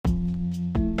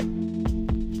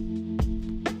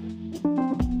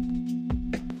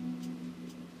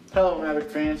Hello Maverick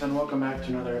fans, and welcome back to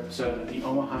another episode of the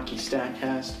Omaha Hockey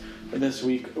Statcast. For this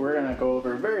week, we're going to go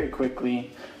over very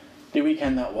quickly the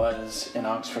weekend that was in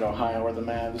Oxford, Ohio, where the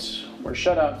Mavs were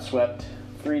shutout swept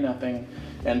 3-0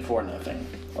 and 4-0.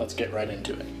 Let's get right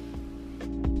into it.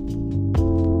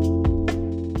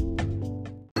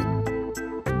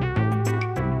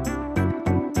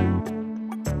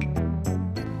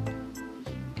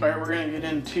 Alright, we're going to get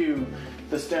into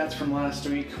the stats from last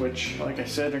week, which, like I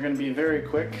said, are going to be very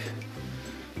quick.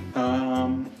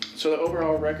 So the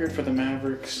overall record for the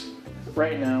Mavericks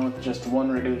right now, with just one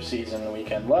regular season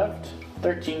weekend left,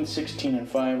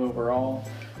 13-16-5 overall,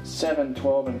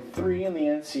 7-12-3 in the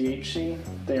NCHC.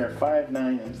 They are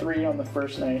 5-9-3 on the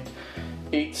first night,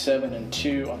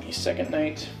 8-7-2 on the second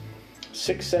night,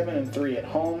 6-7-3 at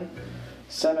home,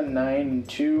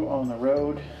 7-9-2 on the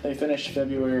road. They finished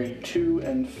February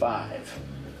 2-5.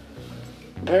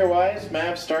 Pairwise,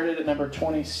 Mavs started at number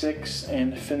 26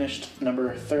 and finished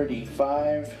number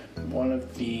 35. One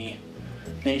of the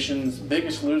nation's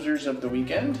biggest losers of the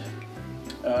weekend.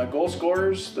 Goal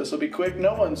scorers, this will be quick.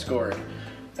 No one scored,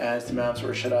 as the Mavs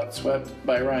were shutout swept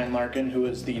by Ryan Larkin, who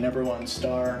is the number one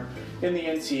star in the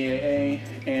NCAA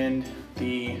and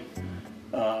the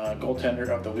goaltender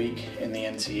of the week in the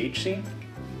NCHC.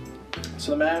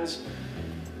 So the Mavs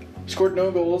scored no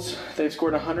goals. They've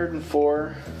scored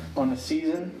 104 on the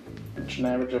season, which is an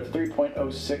average of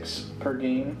 3.06 per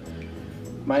game.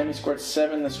 Miami scored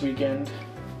 7 this weekend,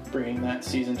 bringing that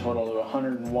season total to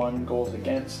 101 goals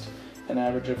against, an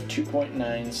average of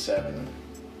 2.97.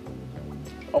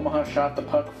 Omaha shot the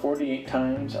puck 48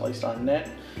 times, at least on net,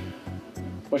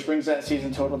 which brings that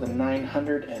season total to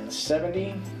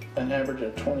 970, an average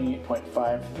of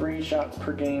 28.53 shots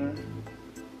per game.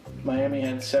 Miami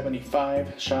had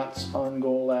 75 shots on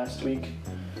goal last week.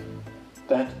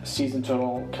 That season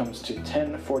total comes to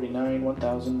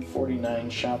 1,049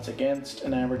 shots against,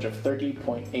 an average of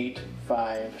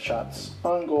 30.85 shots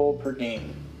on goal per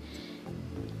game.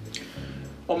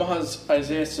 Omaha's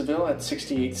Isaiah Seville had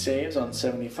 68 saves on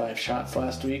 75 shots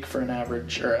last week for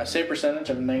a save percentage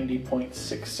of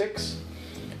 90.66.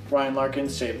 Ryan Larkin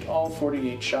saved all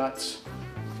 48 shots,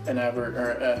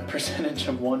 a percentage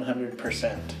of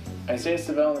 100%. Isaiah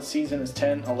Seville in the season is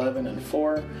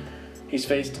 10-11-4. He's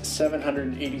faced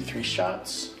 783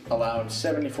 shots, allowed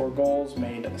 74 goals,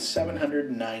 made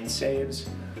 709 saves,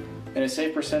 and his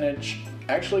save percentage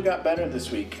actually got better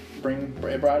this week.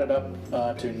 It brought it up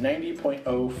to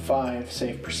 90.05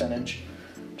 save percentage,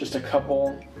 just a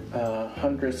couple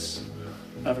hundredths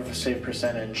of a save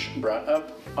percentage brought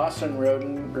up. Austin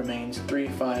Roden remains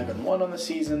 3-5-1 on the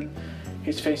season.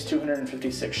 He's faced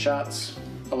 256 shots,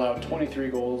 allowed 23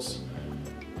 goals,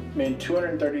 made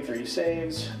 233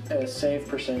 saves, a save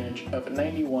percentage of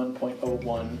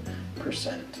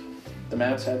 91.01%. The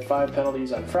Mavs had 5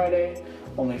 penalties on Friday,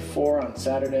 only 4 on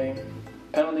Saturday.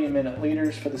 Penalty minute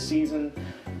leaders for the season: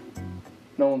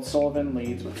 Nolan Sullivan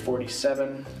leads with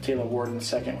 47, Taylor Warden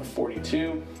second with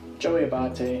 42, Joey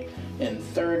Abate in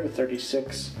third with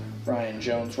 36, Ryan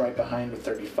Jones right behind with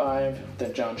 35,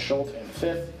 then John Schultz in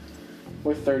fifth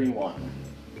with 31.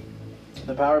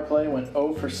 The power play went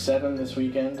 0 for 7 this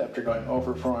weekend after going 0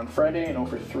 for 4 on Friday and 0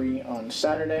 for 3 on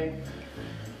Saturday.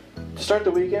 To start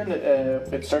the weekend,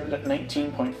 it started at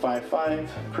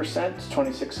 19.55%,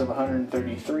 26 of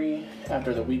 133.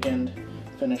 After the weekend,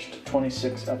 finished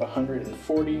 26 of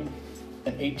 140, an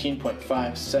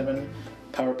 18.57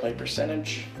 power play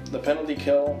percentage. The penalty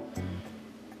kill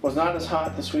was not as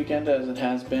hot this weekend as it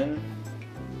has been.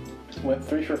 Went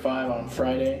 3 for 5 on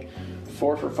Friday,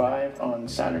 4 for 5 on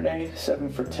Saturday,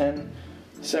 7 for 10,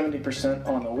 70%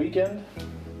 on the weekend.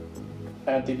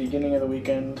 At the beginning of the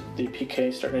weekend, the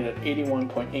PK started at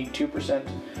 81.82%,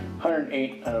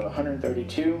 108 out of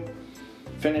 132,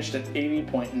 finished at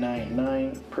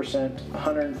 80.99%,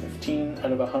 115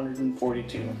 out of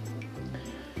 142.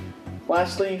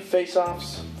 Lastly,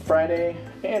 face-offs. Friday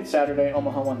and Saturday,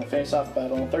 Omaha won the face-off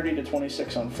battle,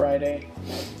 30-26 on Friday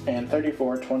and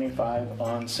 34-25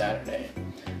 on Saturday.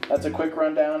 That's a quick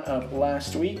rundown of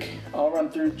last week. I'll run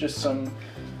through just some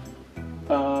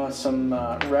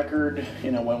record,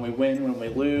 when we win, when we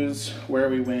lose, where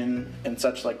we win, and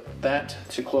such like that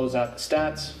to close out the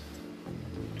stats.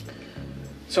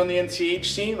 So in the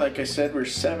NCHC, like I said, we're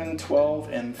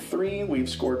 7-12-3. We've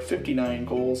scored 59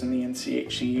 goals in the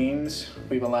NCHC games.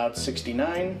 We've allowed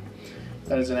 69.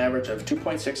 That is an average of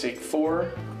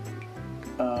 2.684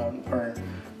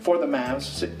 for the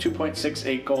Mavs,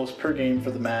 2.68 goals per game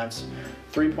for the Mavs,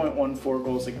 3.14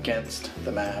 goals against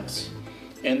the Mavs.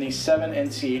 In the 7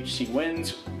 NCHC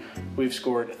wins, we've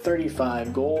scored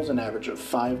 35 goals, an average of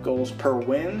 5 goals per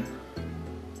win.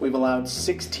 We've allowed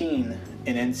 16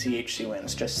 in NCHC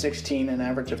wins, just 16, an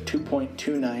average of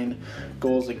 2.29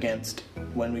 goals against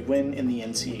when we win in the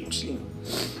NCHC.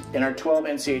 In our 12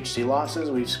 NCHC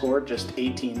losses, we've scored just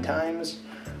 18 times.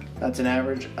 That's an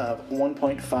average of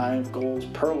 1.5 goals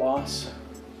per loss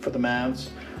for the Mavs.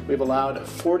 We've allowed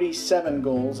 47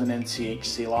 goals in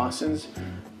NCHC losses,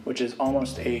 which is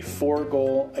almost a 4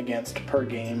 goal against per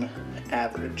game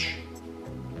average.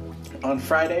 On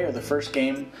Friday, or the first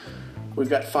game, we've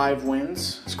got 5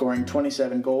 wins, scoring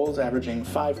 27 goals, averaging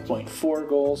 5.4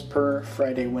 goals per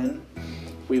Friday win.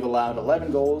 We've allowed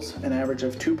 11 goals, an average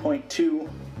of 2.2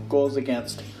 goals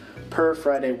against per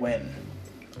Friday win.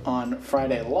 On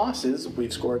Friday losses,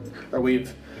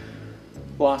 we've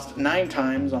lost 9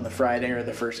 times on the Friday, or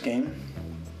the first game,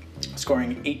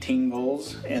 scoring 18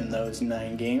 goals in those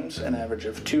 9 games, an average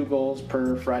of 2 goals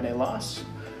per Friday loss.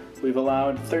 We've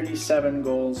allowed 37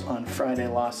 goals on Friday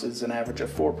losses, an average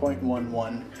of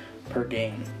 4.11 per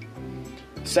game.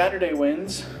 Saturday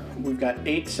wins, we've got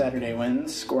 8 Saturday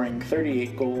wins, scoring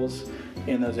 38 goals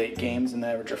in those 8 games, an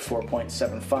average of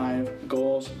 4.75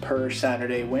 goals per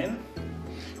Saturday win.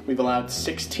 We've allowed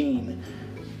 16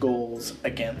 goals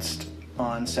against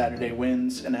on Saturday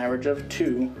wins, an average of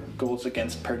 2 goals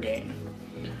against per game.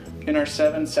 In our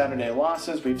 7 Saturday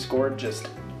losses, we've scored just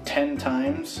 10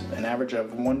 times, an average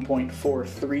of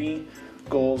 1.43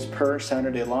 goals per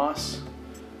Saturday loss.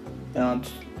 And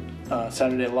on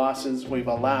Saturday losses, we've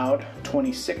allowed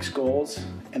 26 goals,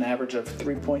 an average of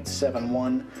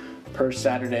 3.71 per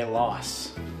Saturday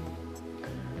loss.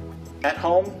 At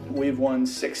home, we've won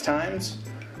 6 times,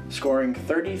 scoring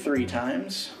 33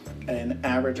 times, an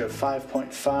average of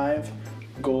 5.5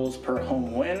 goals per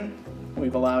home win.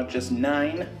 We've allowed just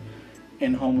 9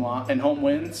 in home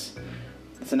wins.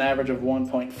 It's an average of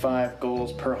 1.5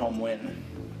 goals per home win.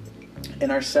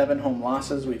 In our 7 home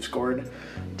losses, we've scored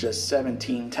just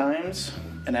 17 times,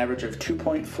 an average of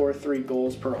 2.43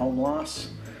 goals per home loss.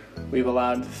 We've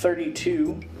allowed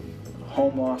 32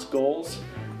 home loss goals,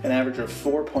 an average of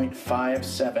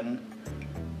 4.57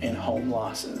 in home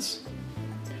losses.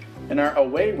 In our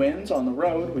away wins on the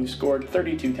road, we've scored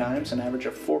 32 times, an average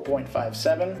of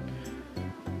 4.57.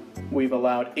 We've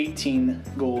allowed 18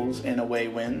 goals in away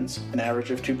wins, an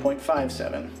average of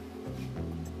 2.57.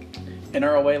 In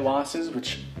our away losses,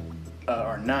 which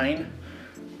are 9,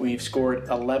 we've scored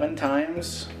 11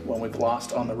 times when we've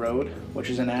lost on the road, which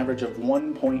is an average of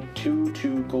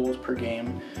 1.22 goals per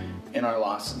game in our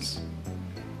losses.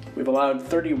 We've allowed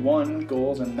 31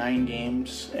 goals in 9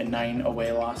 games and 9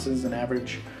 away losses, an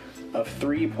average of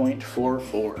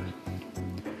 3.44.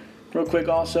 Real quick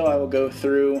also, I will go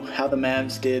through how the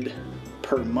Mavs did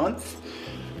per month.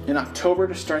 In October,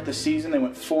 to start the season, they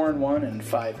went 4-1 in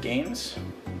 5 games.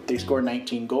 They scored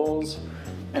 19 goals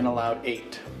and allowed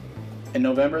 8. In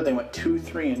November, they went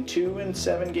 2-3-2 in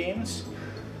 7 games,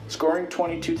 scoring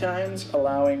 22 times,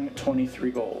 allowing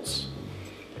 23 goals.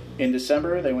 In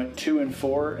December, they went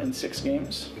 2-4 in 6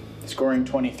 games, scoring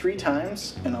 23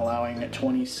 times and allowing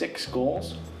 26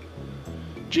 goals.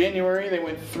 January, they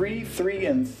went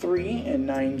 3-3-3 in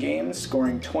 9 games,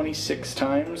 scoring 26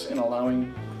 times and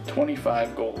allowing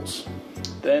 25 goals.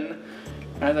 Then,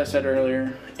 as I said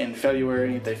earlier, in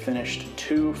February, they finished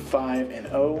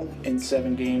 2-5-0 in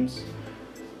 7 games,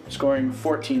 scoring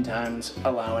 14 times,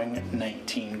 allowing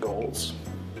 19 goals.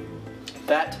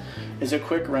 That is a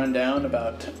quick rundown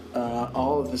about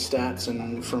all of the stats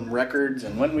and from records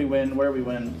and when we win, where we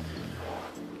win,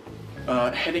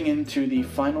 heading into the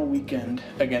final weekend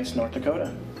against North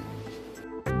Dakota.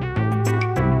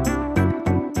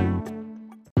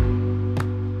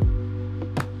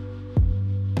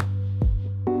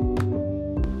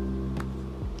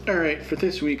 Alright, for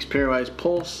this week's Pairwise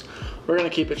Pulse, we're going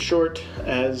to keep it short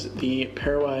as the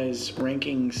Pairwise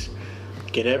rankings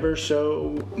get ever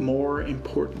so more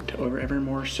important, or ever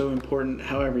more so important,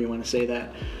 however you want to say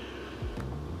that.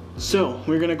 So,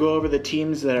 we're going to go over the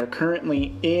teams that are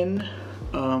currently in,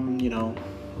 broadly,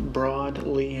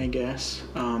 I guess,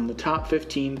 the top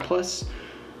 15 plus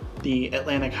the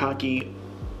Atlantic Hockey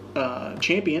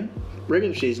champion,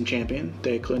 regular season champion,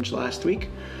 they clinched last week.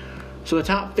 So the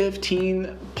top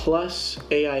 15 plus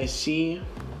AIC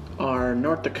are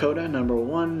North Dakota, number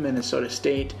 1, Minnesota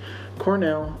State,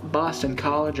 Cornell, Boston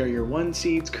College are your 1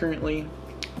 seeds currently,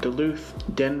 Duluth,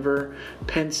 Denver,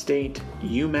 Penn State,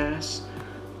 UMass,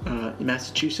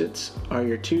 Massachusetts are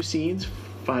your 2 seeds,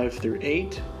 5 through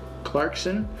 8,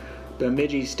 Clarkson,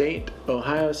 Bemidji State,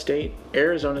 Ohio State,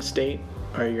 Arizona State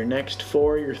are your next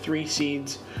 4, your 3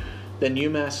 seeds, then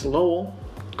UMass Lowell,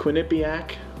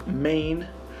 Quinnipiac, Maine,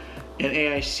 and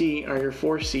AIC are your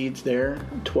 4 seeds there,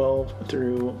 12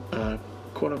 through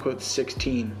quote-unquote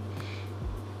 16.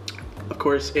 Of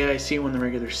course, AIC won the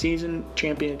regular season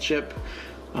championship.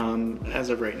 As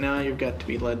of right now, you've got to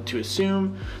be led to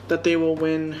assume that they will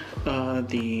win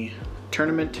the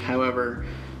tournament. However,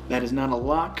 that is not a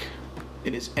lock.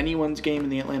 It is anyone's game in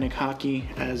the Atlantic Hockey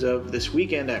as of this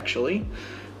weekend, actually,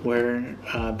 where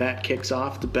that kicks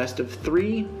off the best of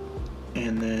 3.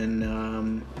 And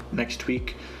then next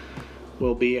week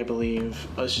will be, I believe,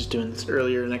 I was just doing this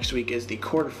earlier, next week is the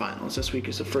quarterfinals. This week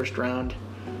is the first round.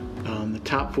 The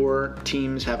top 4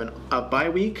 teams have a bye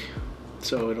week,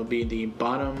 so it'll be the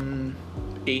bottom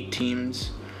 8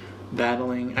 teams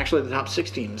battling. Actually, the top 6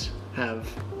 teams have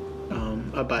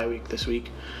a bye week this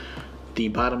week. The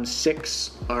bottom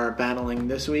 6 are battling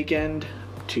this weekend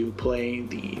to play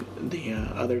the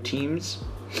other teams.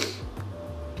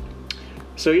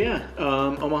 So yeah,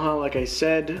 Omaha, like I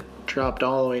said, dropped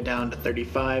all the way down to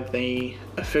 35. They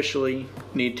officially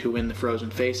need to win the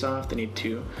Frozen Face-Off. They need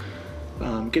to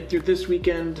get through this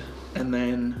weekend, and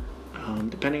then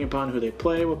depending upon who they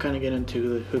play, we'll kind of get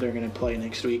into who they're going to play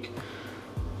next week.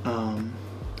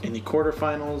 In the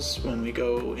quarterfinals, when we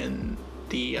go in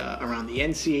the around the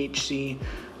NCHC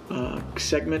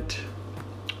segment,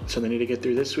 so they need to get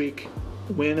through this week,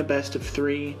 win a best of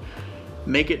 3,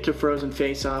 make it to Frozen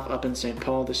Face-Off up in St.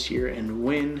 Paul this year, and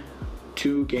win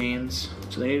 2 games.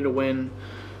 So they need to win.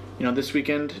 This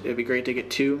weekend it'd be great to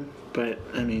get 2, but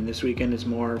I mean this weekend is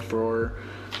more for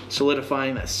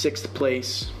solidifying that 6th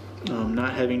place,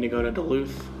 not having to go to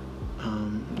Duluth,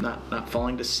 not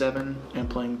falling to 7 and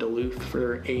playing Duluth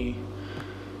for a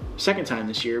second time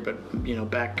this year, but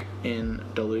back in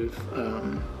Duluth.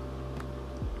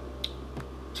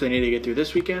 So they need to get through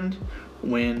this weekend,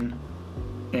 win,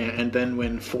 and then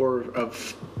win 4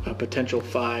 of a potential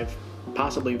 5,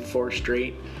 possibly 4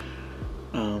 straight,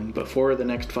 but 4 of the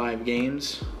next 5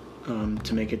 games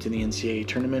to make it to the NCAA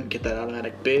tournament, get that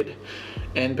automatic bid,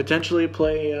 and potentially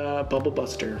play Bubble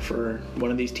Buster for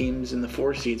one of these teams in the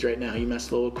 4 seeds right now,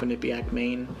 UMass Lowell, Quinnipiac,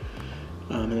 Maine,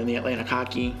 and then the Atlantic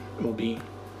Hockey will be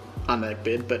automatic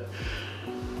bid. But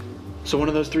so one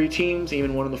of those 3 teams,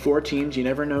 even one of the 4 teams, you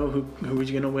never know who's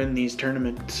going to win these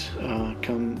tournaments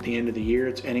come the end of the year.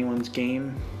 It's anyone's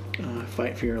game,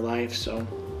 fight for your life. So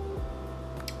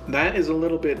that is a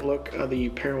little bit look of the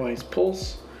Pairwise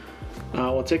Pulse.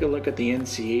 We'll take a look at the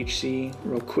NCHC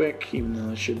real quick, even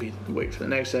though it should be wait for the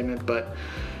next segment. But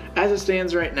as it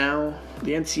stands right now,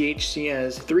 the NCHC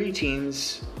has 3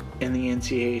 teams in the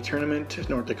NCAA tournament.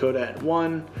 North Dakota at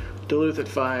 1, Duluth at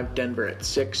 5, Denver at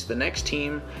 6. The next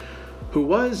team who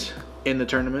was in the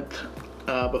tournament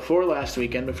before last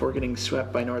weekend, before getting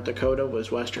swept by North Dakota,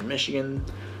 was Western Michigan.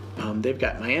 They've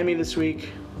got Miami this week.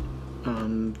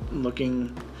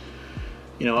 Looking,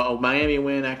 a Miami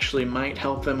win actually might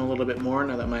help them a little bit more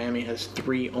now that Miami has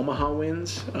 3 Omaha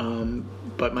wins.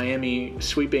 But Miami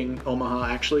sweeping Omaha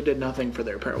actually did nothing for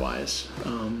their pairwise.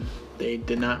 They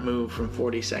did not move from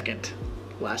 42nd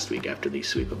last week after the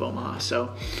sweep of Omaha.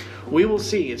 So we will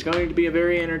see. It's going to be a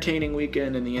very entertaining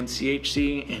weekend in the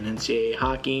NCHC and NCAA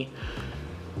hockey.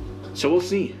 So we'll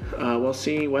see. We'll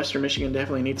see. Western Michigan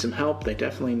definitely needs some help. They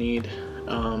definitely need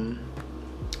a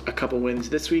couple wins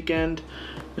this weekend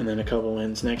and then a couple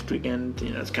wins next weekend.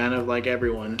 It's kind of like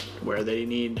everyone where they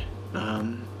need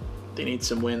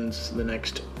some wins the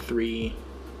next three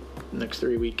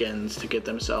weekends to get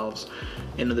themselves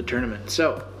into the tournament.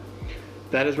 So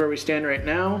that is where we stand right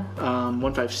now.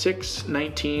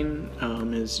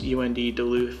 156-19 is UND,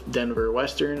 Duluth, Denver,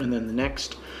 Western, and then the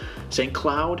next, St.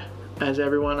 Cloud, as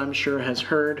everyone I'm sure has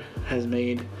heard, has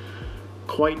made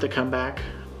quite the comeback.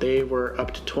 They were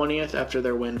up to 20th after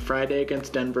their win Friday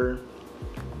against Denver,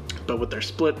 but with their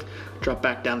split, dropped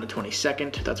back down to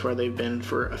 22nd. That's where they've been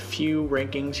for a few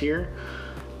rankings here.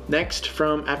 Next,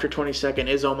 from after 22nd,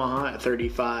 is Omaha at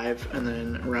 35, and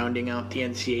then rounding out the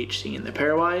NCHC and the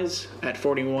Pairwise at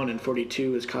 41 and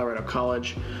 42 is Colorado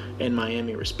College and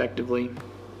Miami, respectively.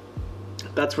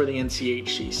 That's where the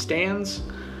NCHC stands.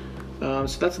 So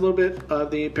that's a little bit of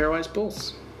the Pairwise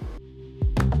Pulse.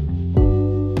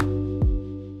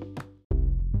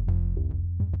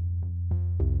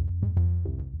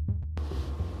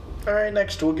 All right,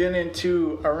 next we'll get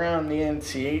into around the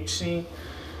NCHC.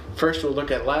 First, we'll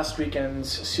look at last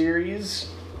weekend's series,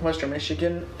 Western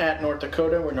Michigan at North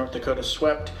Dakota, where North Dakota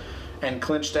swept and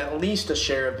clinched at least a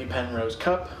share of the Penrose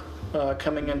Cup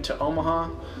coming into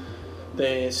Omaha.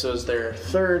 This was their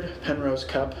 3rd Penrose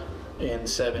Cup in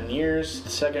 7 years, the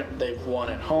 2nd they've won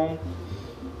at home.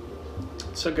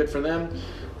 So good for them.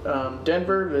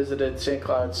 Denver visited St.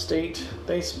 Cloud State.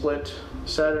 They split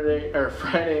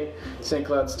Friday. St.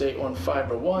 Cloud State won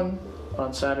 5-1.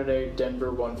 On Saturday,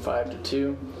 Denver won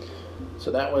 5-2.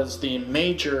 So that was the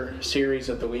major series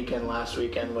of the weekend last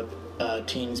weekend, with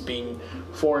teams being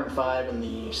 4 and 5 in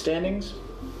the standings.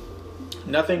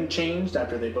 Nothing changed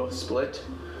after they both split.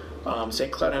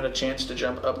 St. Cloud had a chance to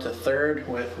jump up to third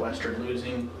with Western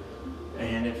losing,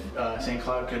 and if St.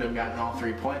 Cloud could have gotten all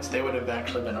 3 points, they would have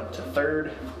actually been up to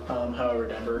third. However,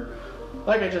 Denver,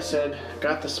 like I just said,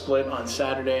 got the split on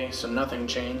Saturday, so nothing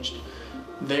changed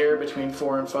there between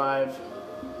 4 and 5.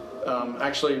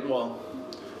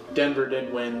 Denver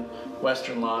did win,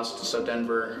 Western lost, so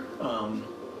Denver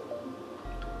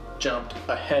jumped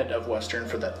ahead of Western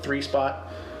for that 3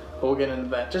 spot. We'll get into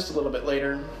that just a little bit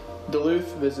later.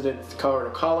 Duluth visited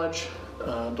Colorado College.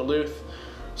 Duluth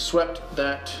swept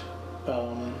that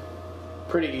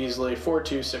pretty easily,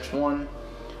 4-2, 6-1.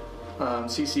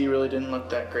 CC really didn't look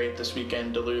that great this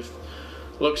weekend. Duluth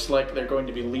looks like they're going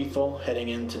to be lethal heading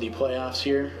into the playoffs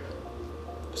here.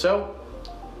 So,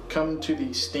 come to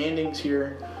the standings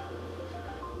here,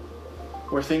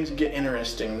 where things get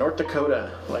interesting. North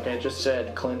Dakota, like I just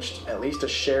said, clinched at least a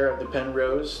share of the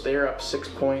Penrose. They are up 6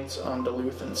 points on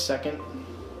Duluth in second.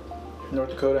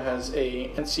 North Dakota has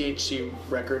a NCHC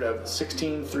record of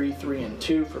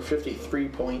 16-3-3-2 for 53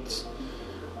 points.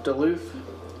 Duluth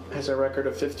has a record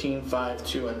of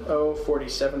 15-5-2-0,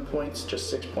 47 points, just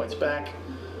 6 points back.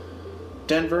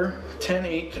 Denver,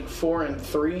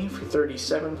 10-8-4-3 for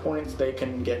 37 points. They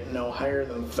can get no higher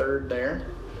than third there.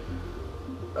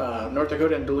 North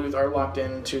Dakota and Duluth are locked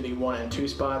into the 1 and 2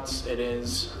 spots. It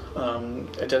does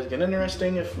get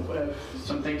interesting if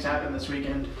some things happen this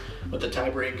weekend with the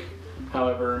tiebreak.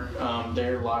 However,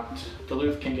 they're locked.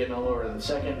 Duluth can get no lower than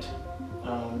second.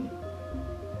 So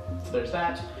there's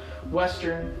that.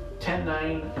 Western,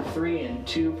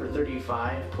 10-9-3-2 for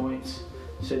 35 points,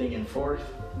 sitting in fourth.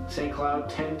 St. Cloud,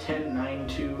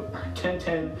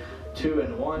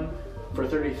 10-10-2-1 for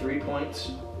 33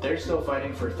 points. They're still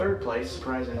fighting for third place,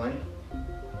 surprisingly,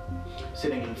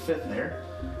 sitting in fifth there.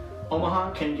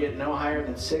 Omaha can get no higher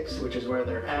than sixth, which is where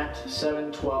they're at,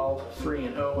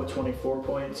 7-12-3-0 with 24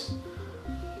 points.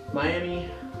 Miami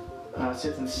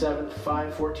sits in seventh,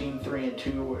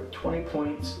 5-14-3-2 with 20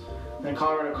 points. Then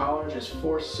Colorado College is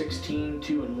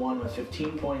 4-16-2-1 with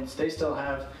 15 points. They still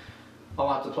have a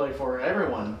lot to play for.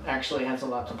 Everyone actually has a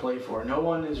lot to play for. No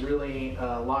one is really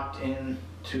locked in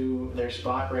to their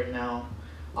spot right now.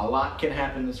 A lot can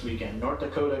happen this weekend. North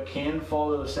Dakota can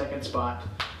fall to the second spot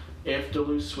if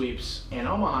Duluth sweeps and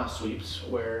Omaha sweeps,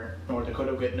 where North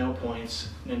Dakota will get no points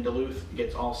and Duluth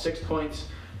gets all 6 points.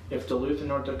 If Duluth and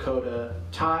North Dakota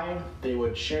tie, they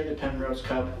would share the Penrose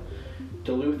Cup.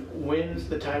 Duluth wins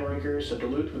the tiebreaker, so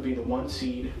Duluth would be the 1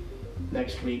 seed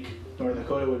next week. North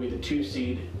Dakota would be the 2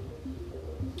 seed,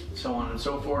 so on and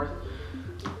so forth.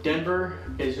 Denver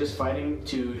is just fighting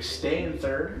to stay in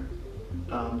third,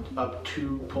 up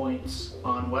 2 points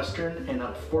on Western and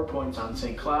up 4 points on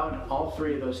St. Cloud. All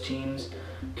 3 of those teams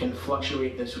can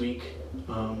fluctuate this week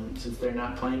since they're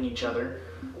not playing each other.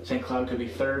 St. Cloud could be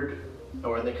third,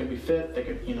 or they could be fifth. They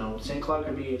could, St. Cloud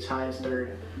could be as high as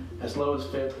third, as low as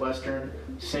fifth. Western,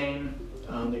 same.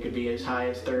 They could be as high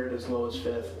as third, as low as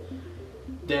fifth.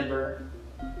 Denver,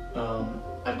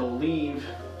 I believe,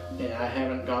 I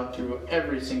haven't gone through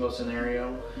every single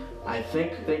scenario. I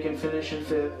think they can finish in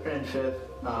fifth,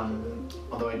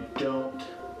 although I don't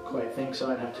quite think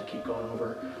so. I'd have to keep going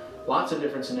over lots of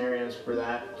different scenarios for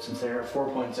that, since they're 4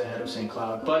 points ahead of St.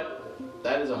 Cloud. But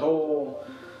that's a whole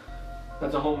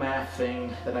math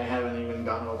thing that I haven't even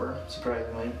gone over,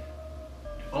 surprisingly.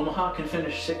 Omaha can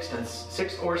finish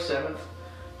sixth or seventh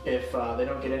if they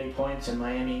don't get any points, and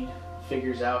Miami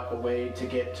figures out a way to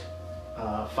get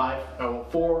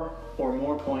 4 or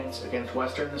more points against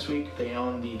Western this week. They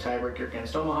own the tiebreaker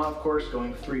against Omaha, of course,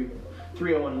 going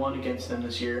 3-0-1 against them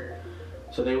this year.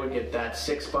 So they would get that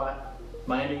 6th spot.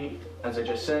 Miami, as I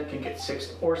just said, can get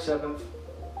 6th or 7th.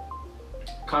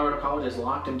 Colorado College is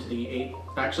locked into the 8th.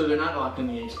 Actually, they're not locked in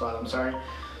the 8th spot, I'm sorry.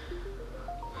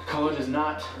 College is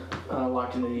not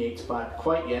locked into the 8th spot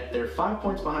quite yet. They're 5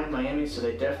 points behind Miami, so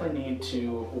they definitely need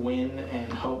to win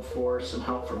and hope for some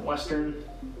help from Western.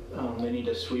 They need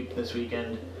to sweep this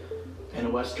weekend, and a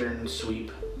Western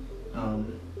sweep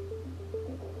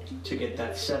to get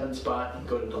that 7th spot and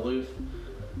go to Duluth.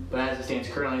 But as it stands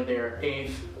currently, they are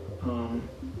 8th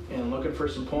and looking for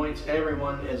some points.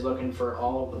 Everyone is looking for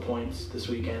all of the points this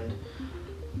weekend.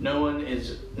 No one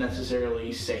is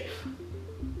necessarily safe.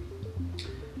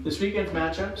 This weekend's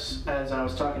matchups, as I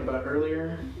was talking about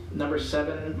earlier, number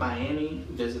 7, Miami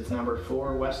visits number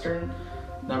 4, Western.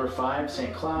 Number 5,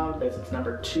 St. Cloud visits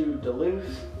number 2,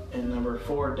 Duluth. And number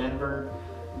 4, Denver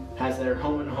has their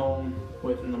home and home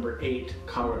with number 8,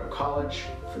 Colorado College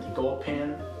for the Gold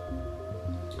Pan.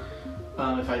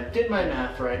 if I did my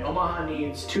math right, Omaha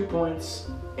needs 2 points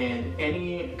and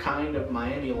any kind of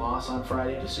Miami loss on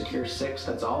Friday to secure 6.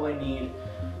 That's all they need.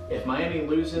 If Miami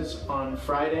loses on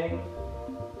Friday,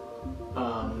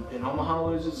 and Omaha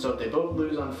loses, so if they both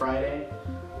lose on Friday,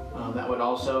 that would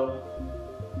also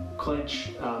clinch.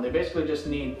 They basically just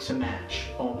need to match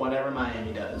whatever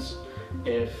Miami does.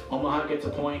 If Omaha gets a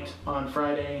point on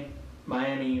Friday,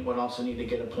 Miami would also need to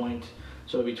get a point,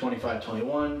 so it would be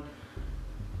 25-21.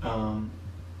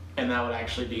 And that would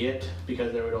actually be it,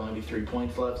 because there would only be 3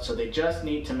 points left. So they just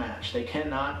need to match. They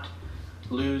cannot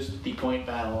lose the point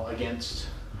battle against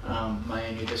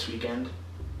Miami this weekend.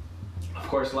 Of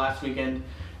course, last weekend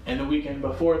and the weekend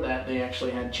before that, they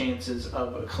actually had chances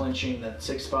of clinching that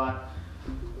 6th spot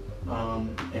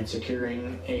and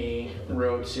securing a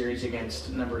road series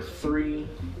against number 3.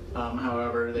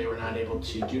 However, they were not able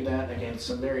to do that against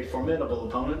some very formidable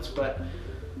opponents, but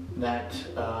that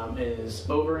is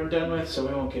over and done with, so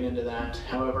we won't get into that.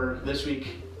 However, this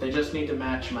week, they just need to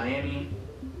match Miami.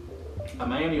 A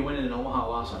Miami win and an Omaha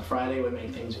loss on Friday would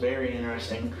make things very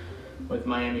interesting, with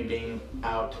Miami being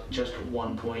out just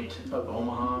 1 point of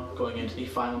Omaha going into the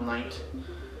final night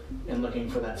and looking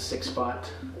for that 6th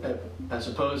spot, as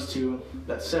opposed to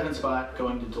that 7th spot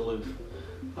going to Duluth.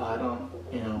 I don't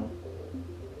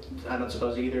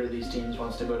suppose either of these teams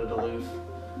wants to go to Duluth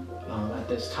at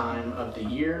this time of the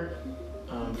year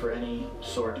for any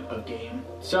sort of game.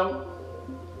 So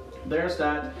there's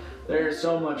that. There's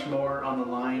so much more on the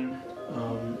line.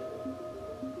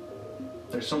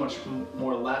 There's so much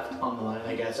more left on the line,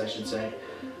 I guess I should say,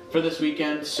 for this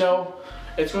weekend. So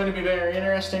it's going to be very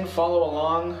interesting. Follow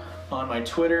along on my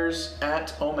Twitters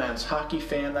at Mavs Hockey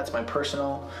Fan. That's my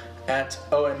personal, at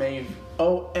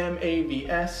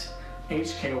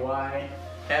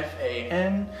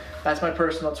OMAVSHKYFAN. That's my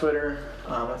personal Twitter.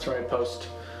 That's where I post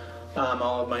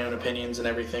all of my own opinions and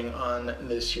everything on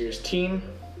this year's team.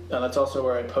 That's also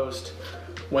where I post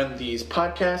when these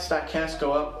podcasts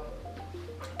go up.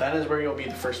 That is where you'll be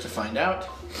the first to find out.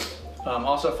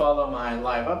 Also follow my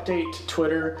live update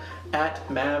Twitter at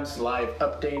Mavs Live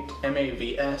Update,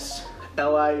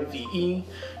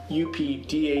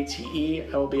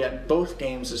 MAVSLIVEUPDATE. I will be at both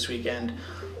games this weekend,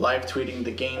 live tweeting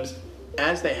the games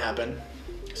as they happen.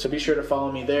 So be sure to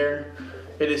follow me there.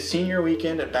 It is senior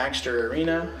weekend at Baxter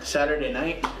Arena. Saturday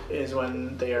night is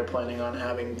when they are planning on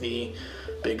having the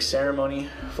big ceremony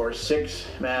for 6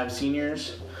 Mavs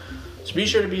seniors. So be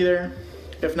sure to be there.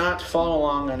 If not, follow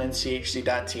along on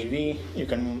NCHC.TV. You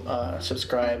can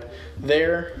subscribe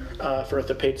there for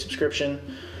the paid subscription.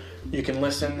 You can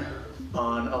listen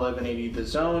on 1180 The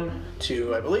Zone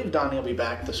to, I believe Donnie will be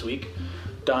back this week.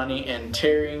 Donnie and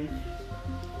Terry.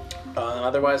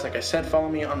 Otherwise, like I said, follow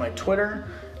me on my Twitter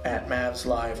at Mavs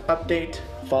Live Update.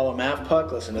 Follow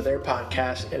MavPuck. Listen to their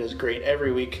podcast. It is great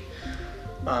every week.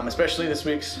 Especially this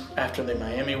week's after the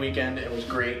Miami weekend. It was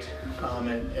great.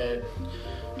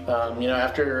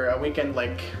 After a weekend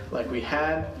like we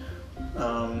had,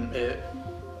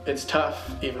 it's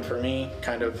tough, even for me,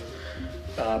 kind of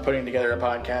putting together a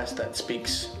podcast that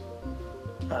speaks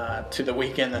to the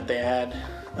weekend that they had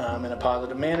in a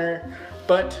positive manner.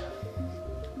 But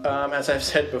as I've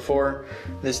said before,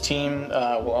 this team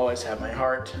will always have my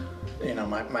heart,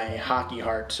 my hockey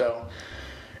heart. So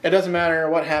it doesn't matter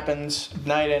what happens,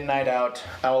 night in, night out,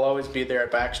 I will always be there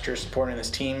at Baxter supporting this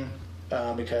team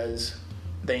because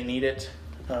they need it.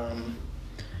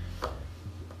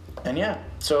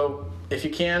 So if you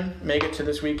can, make it to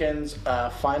this weekend's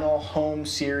final home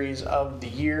series of the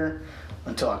year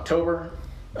until October,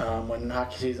 when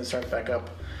hockey season starts back up.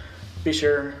 Be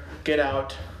sure, get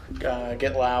out,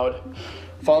 get loud,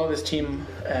 follow this team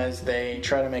as they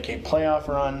try to make a playoff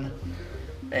run.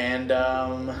 And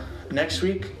next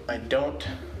week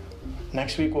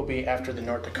will be after the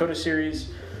North Dakota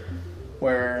series,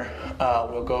 where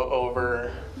we'll go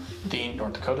over the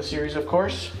North Dakota series, of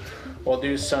course. We'll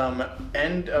do some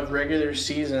end of regular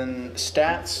season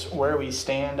stats, where we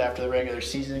stand after the regular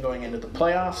season going into the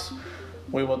playoffs.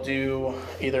 We will do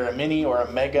either a mini or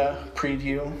a mega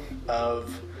preview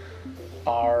of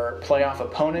our playoff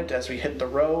opponent as we hit the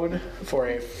road for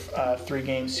a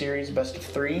 3-game series, best of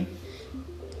 3.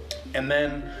 And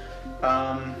then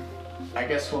I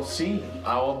guess we'll see.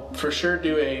 I will for sure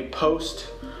do a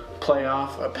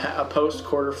post-playoff, a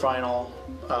post-quarterfinal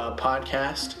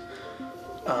podcast,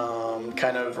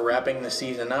 kind of wrapping the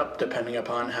season up, depending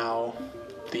upon how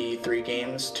the 2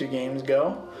 games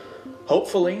go.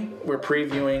 Hopefully, we're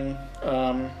previewing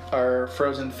our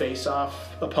Frozen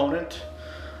Face-Off opponent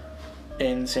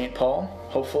in St. Paul,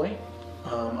 hopefully.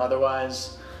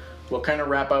 Otherwise, we'll kind of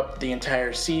wrap up the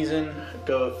entire season,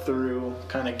 go through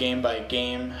kind of game by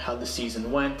game how the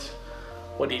season went,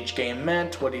 what each game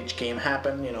meant, what each game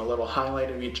happened, a little highlight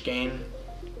of each game.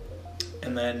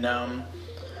 And then,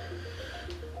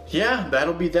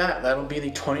 that'll be that. That'll be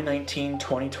the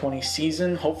 2019-2020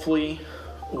 season. Hopefully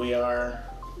we are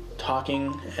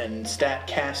talking and stat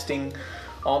casting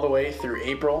all the way through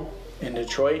April in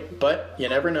Detroit, but you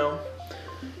never know.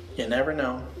 You never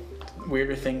know.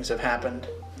 Weirder things have happened.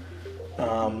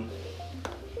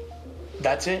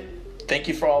 That's it. Thank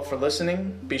you all for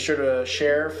listening. Be sure to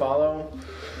share, follow,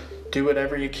 do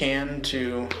whatever you can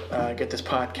to get this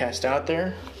podcast out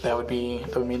there. That would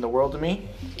mean the world to me.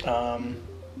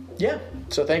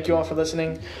 So thank you all for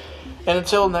listening. And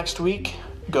until next week,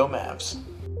 go Mavs.